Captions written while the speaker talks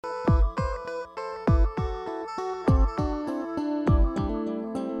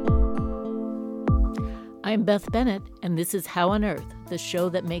I'm Beth Bennett, and this is How on Earth, the show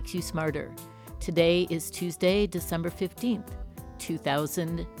that makes you smarter. Today is Tuesday, December 15th,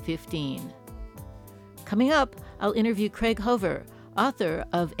 2015. Coming up, I'll interview Craig Hover, author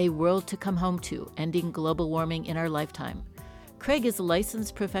of A World to Come Home To, Ending Global Warming in Our Lifetime. Craig is a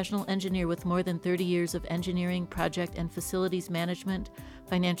licensed professional engineer with more than 30 years of engineering, project and facilities management,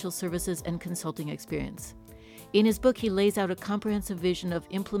 financial services, and consulting experience. In his book, he lays out a comprehensive vision of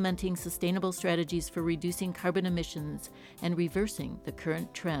implementing sustainable strategies for reducing carbon emissions and reversing the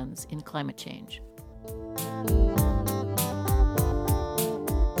current trends in climate change.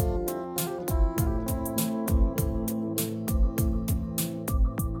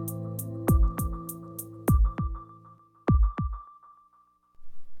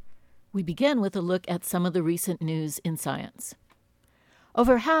 We begin with a look at some of the recent news in science.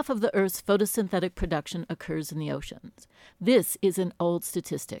 Over half of the Earth's photosynthetic production occurs in the oceans. This is an old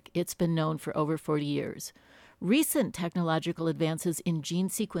statistic. It's been known for over 40 years. Recent technological advances in gene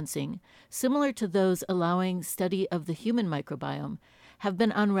sequencing, similar to those allowing study of the human microbiome, have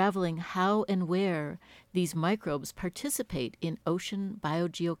been unraveling how and where these microbes participate in ocean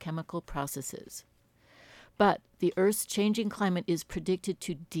biogeochemical processes. But the Earth's changing climate is predicted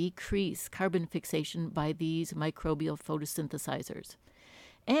to decrease carbon fixation by these microbial photosynthesizers.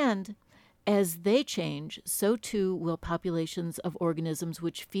 And as they change, so too will populations of organisms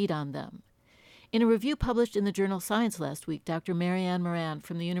which feed on them. In a review published in the journal Science last week, Dr. Marianne Moran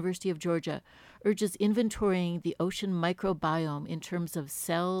from the University of Georgia urges inventorying the ocean microbiome in terms of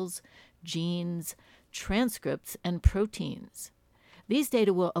cells, genes, transcripts, and proteins. These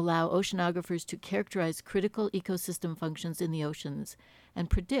data will allow oceanographers to characterize critical ecosystem functions in the oceans and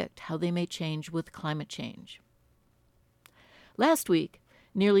predict how they may change with climate change. Last week,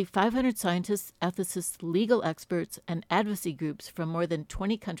 nearly 500 scientists, ethicists, legal experts, and advocacy groups from more than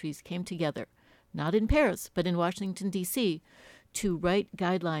 20 countries came together, not in Paris, but in Washington, D.C., to write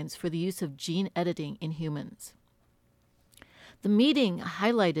guidelines for the use of gene editing in humans. The meeting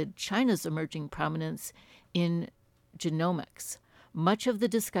highlighted China's emerging prominence in genomics. Much of the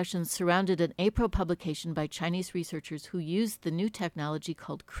discussion surrounded an April publication by Chinese researchers who used the new technology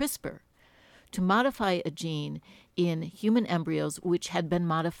called CRISPR to modify a gene in human embryos which had been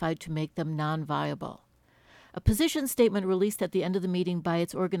modified to make them non-viable. A position statement released at the end of the meeting by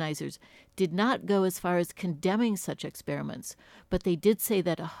its organizers did not go as far as condemning such experiments, but they did say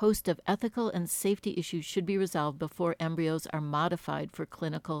that a host of ethical and safety issues should be resolved before embryos are modified for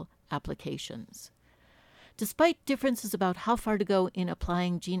clinical applications. Despite differences about how far to go in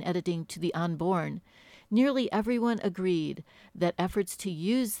applying gene editing to the unborn, nearly everyone agreed that efforts to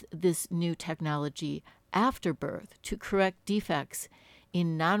use this new technology after birth to correct defects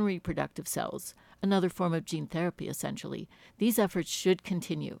in non-reproductive cells, another form of gene therapy essentially, these efforts should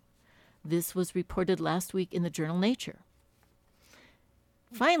continue. This was reported last week in the journal Nature.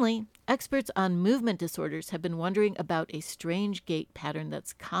 Finally, experts on movement disorders have been wondering about a strange gait pattern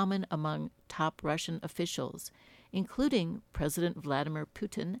that's common among top Russian officials, including President Vladimir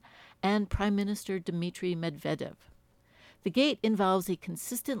Putin and Prime Minister Dmitry Medvedev. The gait involves a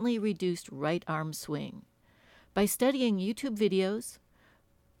consistently reduced right arm swing. By studying YouTube videos,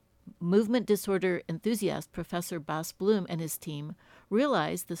 movement disorder enthusiast Professor Bas Bloom and his team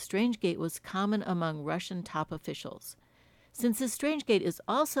realized the strange gait was common among Russian top officials. Since this strange gait is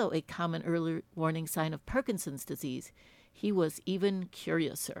also a common early warning sign of Parkinson's disease, he was even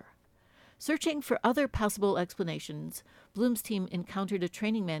curiouser. Searching for other possible explanations, Bloom's team encountered a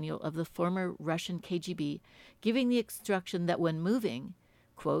training manual of the former Russian KGB, giving the instruction that when moving,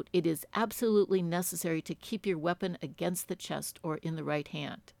 quote, it is absolutely necessary to keep your weapon against the chest or in the right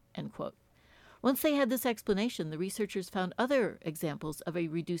hand, end quote. Once they had this explanation, the researchers found other examples of a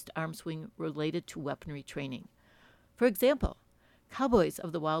reduced arm swing related to weaponry training. For example, cowboys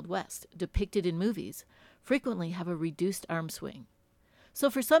of the Wild West, depicted in movies, frequently have a reduced arm swing.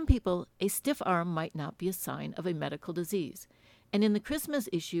 So for some people, a stiff arm might not be a sign of a medical disease. And in the Christmas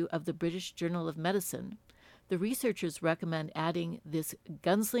issue of the British Journal of Medicine, the researchers recommend adding this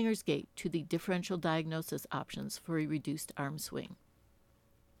gunslinger's gait to the differential diagnosis options for a reduced arm swing.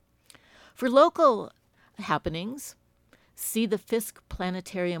 For local happenings, see the Fiske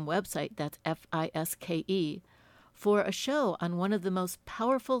Planetarium website, that's Fiske, for a show on one of the most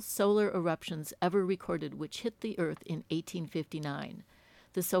powerful solar eruptions ever recorded, which hit the Earth in 1859,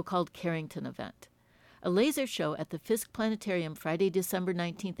 the so-called Carrington event. A laser show at the Fiske Planetarium Friday, December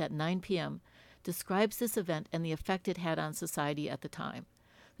 19th at 9 p.m. describes this event and the effect it had on society at the time.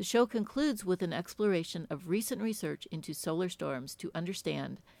 The show concludes with an exploration of recent research into solar storms to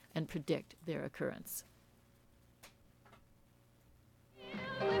understand and predict their occurrence.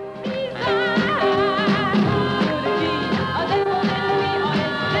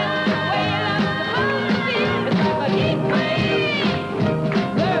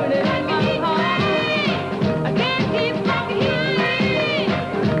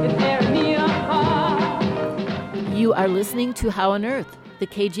 listening to How on Earth, the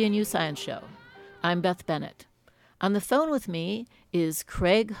KGNU Science Show. I'm Beth Bennett. On the phone with me is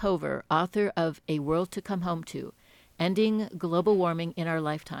Craig Hover, author of A World to Come Home To, Ending Global Warming in Our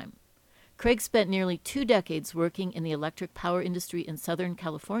Lifetime. Craig spent nearly 2 decades working in the electric power industry in Southern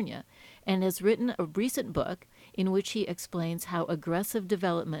California and has written a recent book in which he explains how aggressive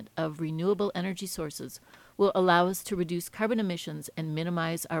development of renewable energy sources will allow us to reduce carbon emissions and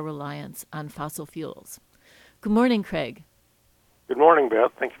minimize our reliance on fossil fuels. Good morning, Craig. Good morning,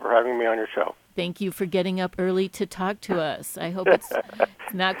 Beth. Thank you for having me on your show. Thank you for getting up early to talk to us. I hope it's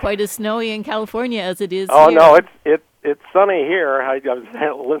not quite as snowy in California as it is here. Oh, no, it's sunny here. I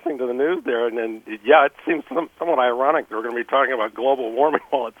was listening to the news there, and then, it seems somewhat ironic that we're going to be talking about global warming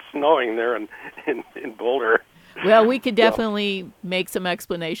while it's snowing there in Boulder. Well, we could definitely make some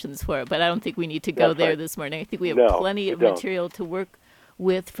explanations for it, but I don't think we need to go there this morning. I think we have plenty of material to work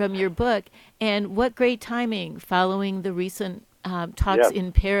with from your book. And what great timing following the recent talks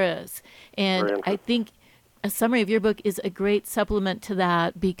in Paris. And I think a summary of your book is a great supplement to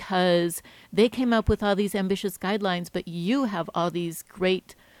that because they came up with all these ambitious guidelines, but you have all these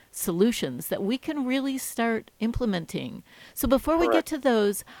great solutions that we can really start implementing. So before we get to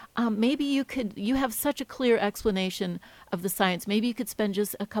those, maybe you have such a clear explanation of the science. Maybe you could spend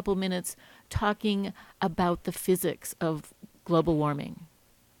just a couple minutes talking about the physics of global warming.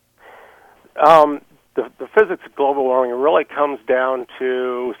 The physics of global warming really comes down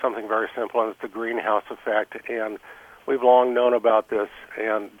to something very simple, and it's the greenhouse effect. And we've long known about this.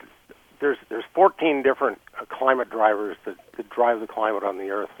 And there's 14 different climate drivers that drive the climate on the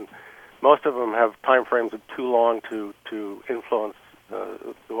Earth, and most of them have time frames of too long to influence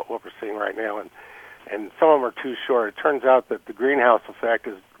what we're seeing right now, and some of them are too short. It turns out that the greenhouse effect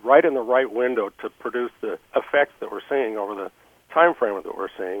is right in the right window to produce the effects that we're seeing over the time frame that we're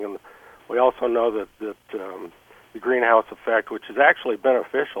seeing. And we also know that the greenhouse effect, which is actually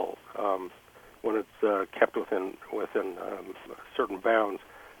beneficial when it's kept within certain bounds,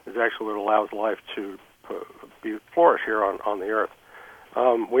 is actually what allows life to flourish here on the Earth.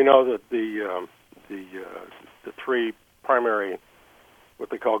 We know that the three primary, what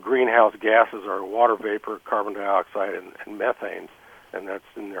they call greenhouse gases, are water vapor, carbon dioxide, and methane, and that's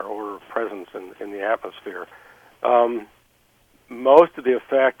in their order of presence in the atmosphere. Most of the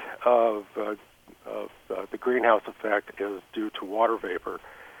effect of the greenhouse effect is due to water vapor.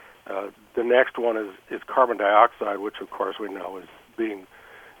 The next one is carbon dioxide, which of course we know is being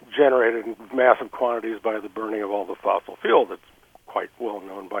generated in massive quantities by the burning of all the fossil fuel. That's quite well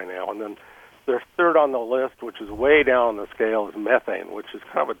known by now. And then the third on the list, which is way down on the scale, is methane, which is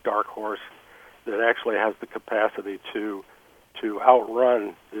kind of a dark horse that actually has the capacity to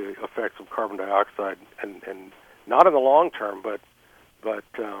outrun the effects of carbon dioxide, and not in the long term, but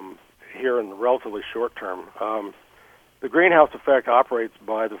here in the relatively short term. The greenhouse effect operates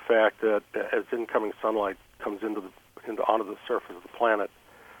by the fact that as incoming sunlight comes onto the surface of the planet,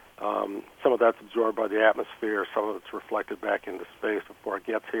 some of that's absorbed by the atmosphere, some of it's reflected back into space before it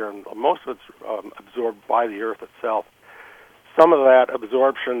gets here, and most of it's absorbed by the Earth itself. Some of that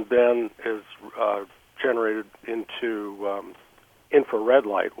absorption then is generated into infrared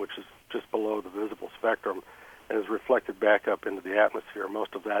light, which is just below the visible spectrum, and is reflected back up into the atmosphere.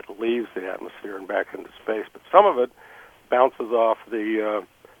 Most of that leaves the atmosphere and back into space, but some of it bounces off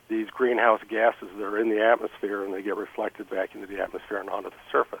these greenhouse gases that are in the atmosphere, and they get reflected back into the atmosphere and onto the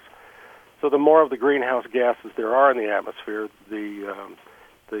surface. So the more of the greenhouse gases there are in the atmosphere, the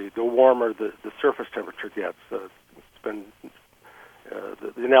warmer the surface temperature gets. It's been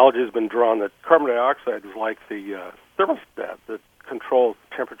the analogy has been drawn that carbon dioxide is like the thermostat that controls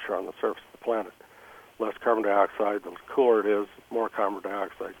the temperature on the surface of the planet. Less carbon dioxide, the cooler it is. More carbon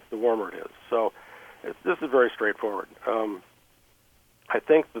dioxide, the warmer it is. So this is very straightforward. I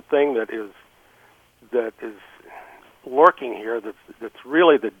think the thing that is lurking here that's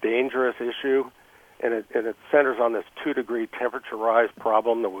really the dangerous issue, and it centers on this 2-degree temperature rise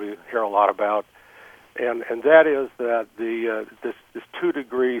problem that we hear a lot about, and that is that this 2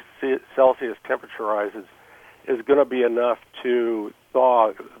 degree Celsius temperature rise is going to be enough to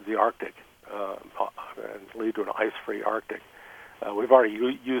thaw the Arctic and lead to an ice-free Arctic. We've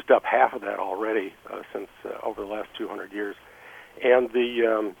already used up half of that already since over the last 200 years. And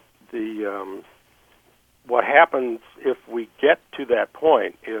what happens if we get to that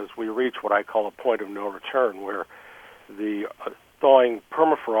point is we reach what I call a point of no return, where the thawing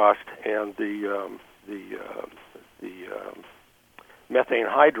permafrost and the methane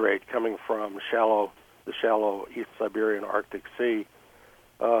hydrate coming from the shallow East Siberian Arctic Sea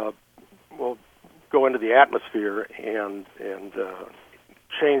will go into the atmosphere and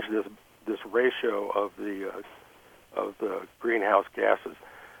change this ratio of the the greenhouse gases.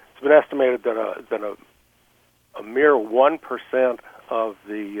 It's been estimated that a mere 1% of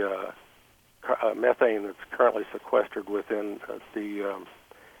the methane that's currently sequestered within the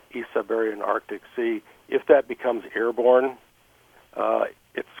East Siberian Arctic Sea, if that becomes airborne,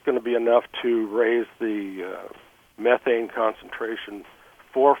 it's going to be enough to raise the methane concentration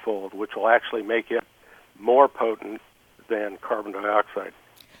fourfold, which will actually make it more potent than carbon dioxide.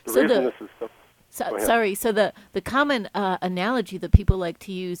 So the common analogy that people like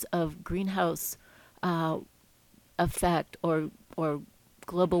to use of greenhouse effect or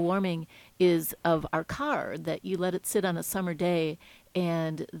global warming is of our car, that you let it sit on a summer day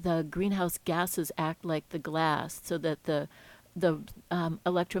and the greenhouse gases act like the glass, so that the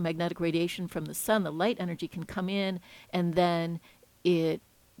electromagnetic radiation from the sun, the light energy, can come in, and then it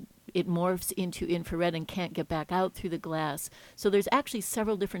morphs into infrared and can't get back out through the glass. So there's actually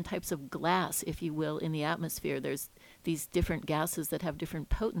several different types of glass, if you will, in the atmosphere. There's these different gases that have different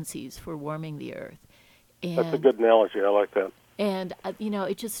potencies for warming the Earth. And that's a good analogy. I like that. And,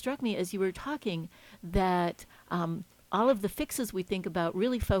 it just struck me as you were talking that all of the fixes we think about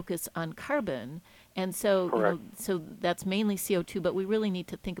really focus on carbon. And so, so that's mainly CO2, but we really need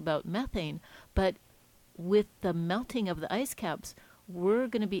to think about methane. But with the melting of the ice caps, we're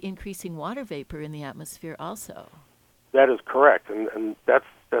going to be increasing water vapor in the atmosphere also. That is correct, and that's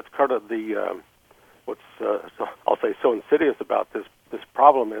part of the what's I'll say so insidious about this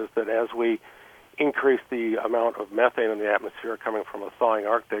problem is that as we increase the amount of methane in the atmosphere coming from a thawing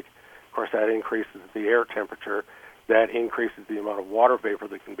Arctic, of course that increases the air temperature, that increases the amount of water vapor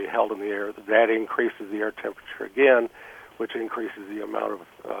that can be held in the air, that increases the air temperature again, which increases the amount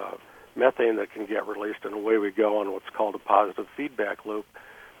of methane that can get released, and away we go on what's called a positive feedback loop,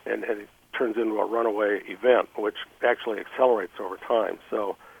 and it turns into a runaway event, which actually accelerates over time.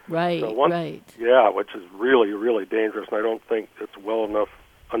 Right. Yeah, which is really, really dangerous, and I don't think it's well enough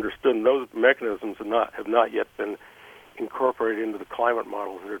understood. And those mechanisms have not yet been incorporated into the climate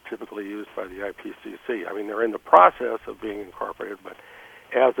models that are typically used by the IPCC. I mean, they're in the process of being incorporated, but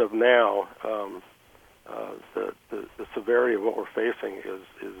as of now, the severity of what we're facing is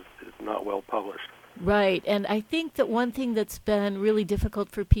not well published. Right, and I think that one thing that's been really difficult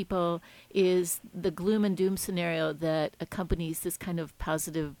for people is the gloom and doom scenario that accompanies this kind of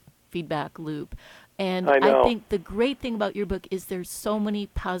positive feedback loop. And I think the great thing about your book is there's so many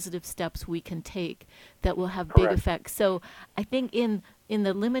positive steps we can take that will have big effects. So I think in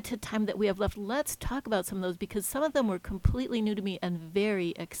the limited time that we have left, let's talk about some of those, because some of them were completely new to me and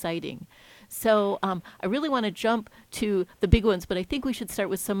very exciting. So I really want to jump to the big ones, but I think we should start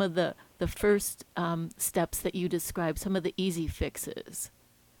with some of the first steps that you described, some of the easy fixes.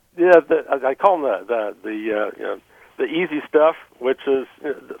 Yeah, I call them the easy stuff, which is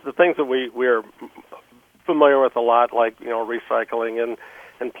the things that we're familiar with a lot, like recycling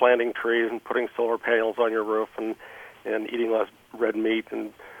and planting trees and putting solar panels on your roof and eating less red meat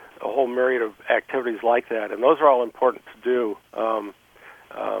and a whole myriad of activities like that. And those are all important to do.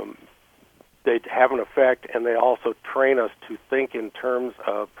 They have an effect, and they also train us to think in terms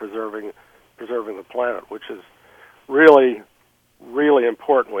of preserving the planet, which is really, really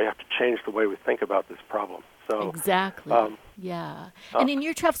important. We have to change the way we think about this problem. So, exactly. And in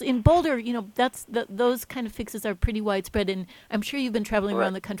your travels in Boulder, those kind of fixes are pretty widespread, and I'm sure you've been traveling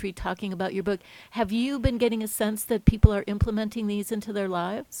around the country talking about your book. Have you been getting a sense that people are implementing these into their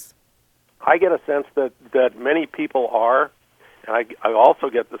lives? I get a sense that many people are, and I also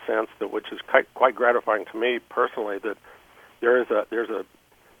get the sense that, which is quite gratifying to me personally, that there's a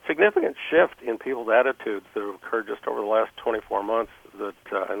significant shift in people's attitudes that have occurred just over the last 24 months.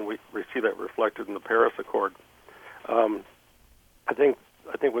 And we see that reflected in the Paris Accord. I think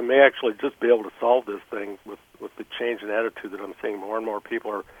we may actually just be able to solve this thing with the change in attitude that I'm seeing. More and more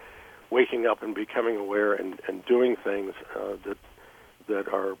people are waking up and becoming aware and doing things that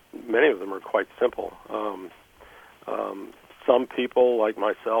are, many of them are quite simple. Some people, like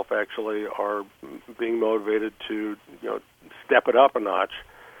myself, actually are being motivated to step it up a notch,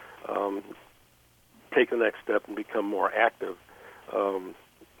 take the next step and become more active.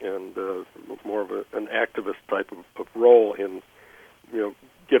 And more of an activist type of role in,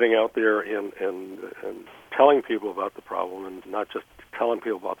 getting out there and telling people about the problem, and not just telling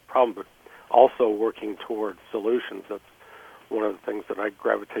people about the problem, but also working toward solutions. That's one of the things that I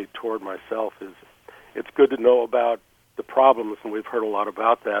gravitate toward myself. Is it's good to know about the problems, and we've heard a lot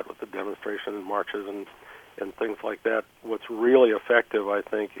about that with the demonstration and marches and things like that. What's really effective, I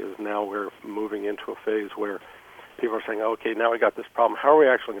think, is now we're moving into a phase where people are saying, okay, now we got this problem. How are we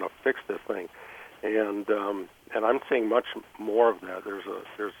actually going to fix this thing? And I'm seeing much more of that.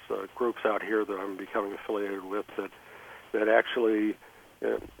 There's groups out here that I'm becoming affiliated with that that actually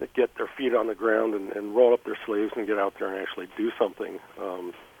get their feet on the ground and roll up their sleeves and get out there and actually do something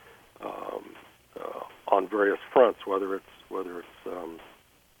on various fronts, whether it's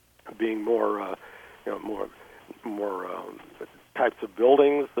being more types of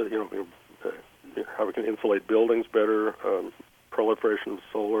buildings that how we can insulate buildings better, proliferation of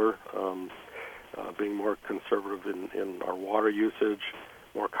solar, being more conservative in our water usage,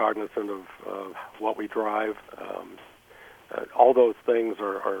 more cognizant of what we drive. All those things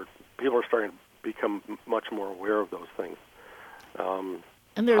are people are starting to become much more aware of those things.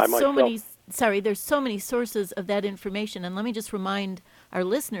 And there's there's so many sources of that information. And let me just remind our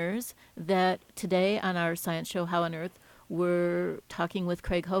listeners that today on our science show, How on Earth, we're talking with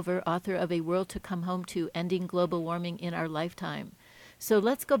Craig Hover, author of A World to Come Home to, Ending Global Warming in Our Lifetime. So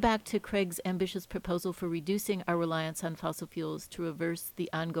let's go back to Craig's ambitious proposal for reducing our reliance on fossil fuels to reverse the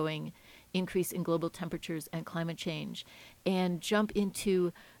ongoing increase in global temperatures and climate change, and jump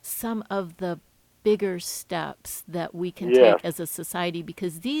into some of the bigger steps that we can take as a society,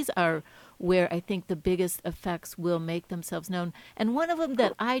 because these are where I think the biggest effects will make themselves known. And one of them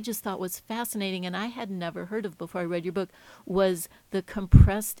that I just thought was fascinating and I had never heard of before I read your book was the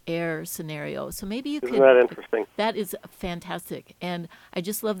compressed air scenario. So maybe you could... Isn't that interesting? That is fantastic. And I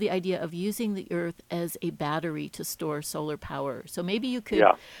just love the idea of using the Earth as a battery to store solar power. So maybe you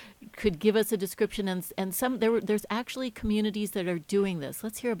could give us a description, and there's actually communities that are doing this.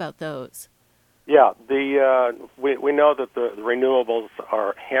 Let's hear about those. Yeah, we know that the renewables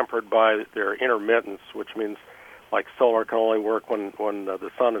are hampered by their intermittence, which means like solar can only work when the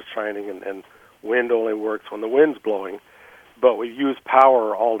sun is shining, and wind only works when the wind's blowing. But we use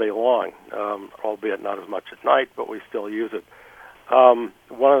power all day long, albeit not as much at night, but we still use it. One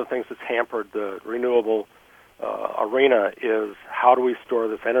of the things that's hampered the renewable arena is how do we store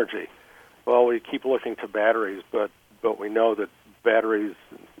this energy? Well, we keep looking to batteries, but we know that batteries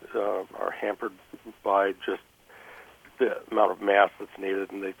are hampered by just the amount of mass that's needed,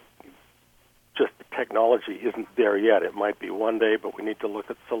 and the technology isn't there yet. It might be one day, but we need to look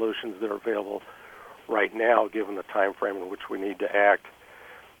at solutions that are available right now, given the time frame in which we need to act.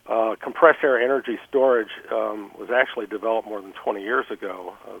 Compressed air energy storage was actually developed more than 20 years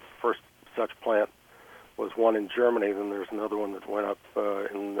ago. The first such plant was one in Germany. Then there's another one that went up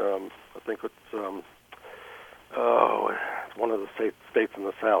in, I think it's one of the states in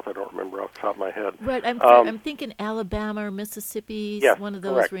the South. I don't remember off the top of my head. Right, I'm thinking Alabama or Mississippi. Yes, one of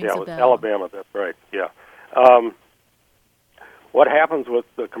those correct. rings a bell. Alabama. That's right. Yeah. What happens with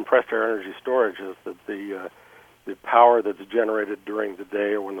the compressed air energy storage is that the power that's generated during the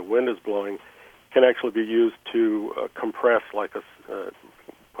day or when the wind is blowing can actually be used to compress,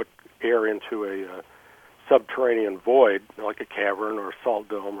 put air into a subterranean void, like a cavern or a salt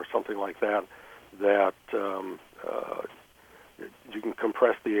dome or something like that. You can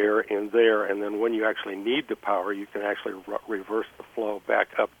compress the air in there, and then when you actually need the power, you can actually reverse the flow back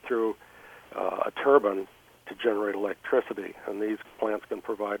up through a turbine to generate electricity. And these plants can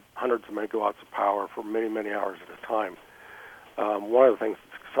provide hundreds of megawatts of power for many, many hours at a time. One of the things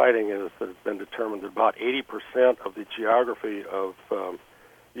that's exciting is that it's been determined that about 80% of the geography of the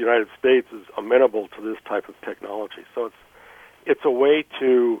United States is amenable to this type of technology. So it's a way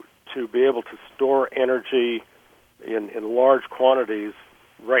to be able to store energy in large quantities.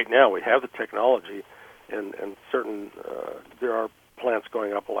 Right now we have the technology, and certain there are plants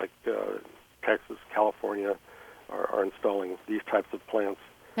going up like Texas, California are installing these types of plants.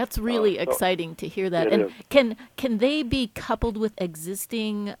 That's really exciting to hear that. And can they be coupled with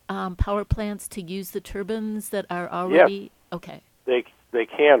existing power plants to use the turbines that are already? Yes. Okay. They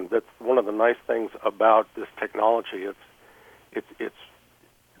can. That's one of the nice things about this technology. It's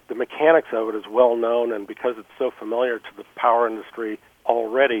the mechanics of it is well known, and because it's so familiar to the power industry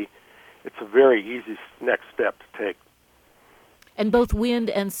already, it's a very easy next step to take. And both wind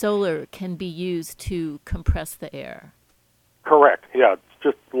and solar can be used to compress the air. Correct. Yeah, it's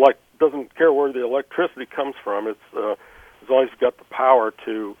just like doesn't care where the electricity comes from. It's as long as you've got the power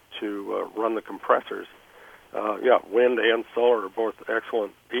to run the compressors. Wind and solar are both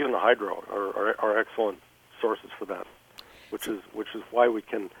excellent. Even the hydro are excellent sources for that, which is why we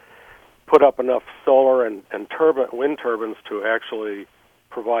can put up enough solar and wind turbines to actually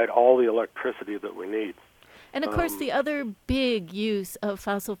provide all the electricity that we need. And of course, the other big use of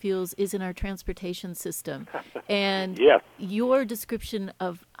fossil fuels is in our transportation system. And your description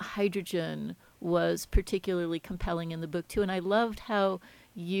of hydrogen was particularly compelling in the book, too. And I loved how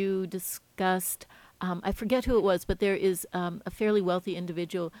you discussed, I forget who it was, but there is a fairly wealthy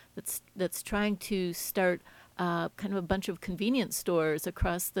individual that's trying to start kind of a bunch of convenience stores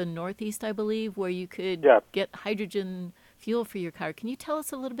across the Northeast, I believe, where you could get hydrogen fuel for your car. Can you tell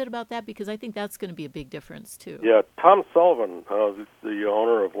us a little bit about that? Because I think that's going to be a big difference, too. Yeah, Tom Sullivan, the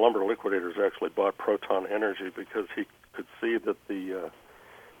owner of Lumber Liquidators, actually bought Proton Energy because he could see that the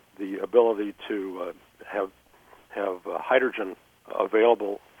ability to have hydrogen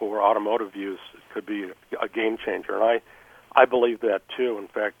available for automotive use could be a game changer. And I believe that, too. In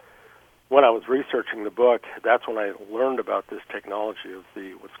fact, when I was researching the book, that's when I learned about this technology of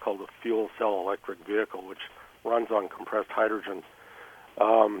what's called a fuel cell electric vehicle, which runs on compressed hydrogen.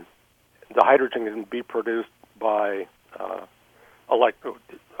 The hydrogen can be produced by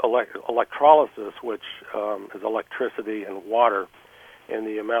electrolysis, which is electricity and water, and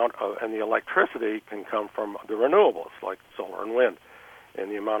the electricity can come from the renewables like solar and wind,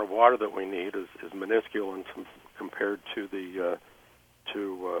 and the amount of water that we need is minuscule compared to the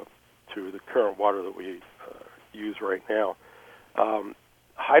current water that we use right now.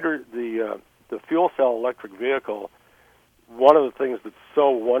 The fuel cell electric vehicle, one of the things that's so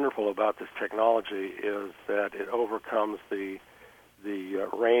wonderful about this technology is that it overcomes the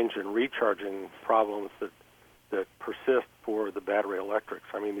range and recharging problems that persist for the battery electrics.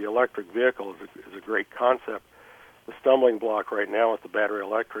 I mean, the electric vehicle is a great concept. The stumbling block right now with the battery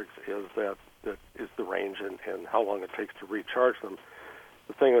electrics is that is the range and how long it takes to recharge them.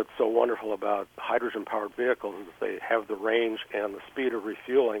 The thing that's so wonderful about hydrogen-powered vehicles is they have the range and the speed of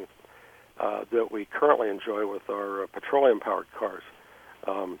refueling that we currently enjoy with our petroleum-powered cars.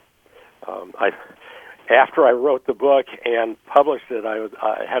 After I wrote the book and published it, I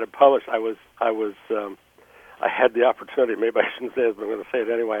had it published. I had the opportunity. Maybe I shouldn't say it, but I'm going to say it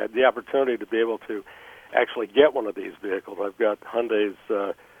anyway. I had the opportunity to be able to actually get one of these vehicles. I've got Hyundai's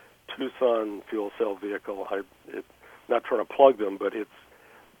Tucson fuel cell vehicle. I'm not trying to plug them, but it's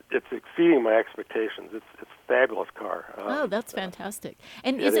exceeding my expectations. It's a fabulous car. That's fantastic.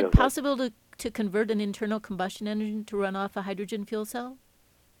 And is it possible to convert an internal combustion engine to run off a hydrogen fuel cell?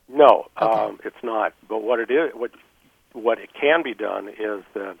 No, Okay. it's not. But what it can be done is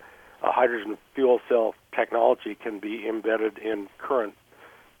that a hydrogen fuel cell technology can be embedded in current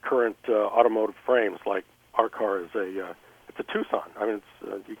automotive frames. Like our car is it's a Tucson. I mean,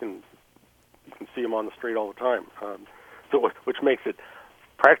 you can see them on the street all the time. Which makes it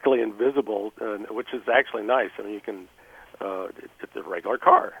practically invisible, which is actually nice. I mean, it's a regular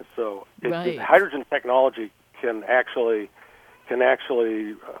car. So right. Hydrogen technology can actually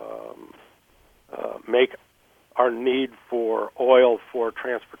make our need for oil for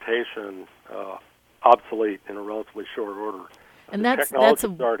transportation obsolete in a relatively short order. And that's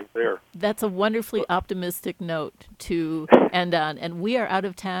already there. That's a wonderfully optimistic note to end on. And we are out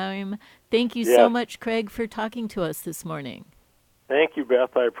of time. Thank you so much, Craig, for talking to us this morning. Thank you,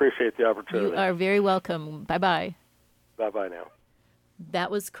 Beth. I appreciate the opportunity. You are very welcome. Bye-bye. Bye-bye now. That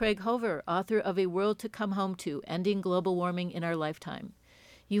was Craig Hover, author of A World to Come Home To, Ending Global Warming in Our Lifetime.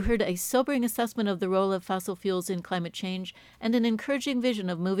 You heard a sobering assessment of the role of fossil fuels in climate change and an encouraging vision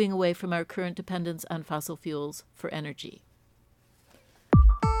of moving away from our current dependence on fossil fuels for energy.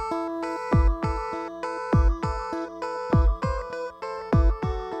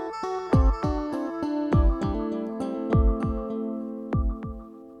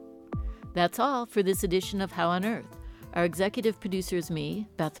 That's all for this edition of How on Earth. Our executive producer is me,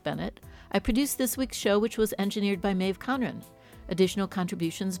 Beth Bennett. I produced this week's show, which was engineered by Maeve Conran. Additional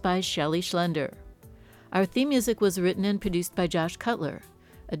contributions by Shelley Schlender. Our theme music was written and produced by Josh Cutler.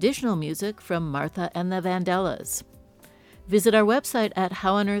 Additional music from Martha and the Vandellas. Visit our website at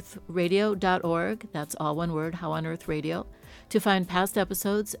howonearthradio.org, that's all one word, How on Earth Radio, to find past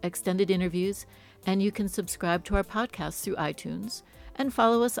episodes, extended interviews, and you can subscribe to our podcast through iTunes and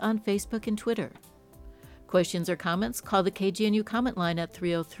follow us on Facebook and Twitter. Questions or comments, call the KGNU comment line at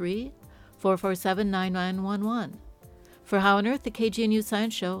 303-447-9911. For How on Earth, the KGNU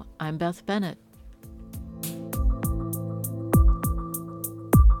Science Show, I'm Beth Bennett.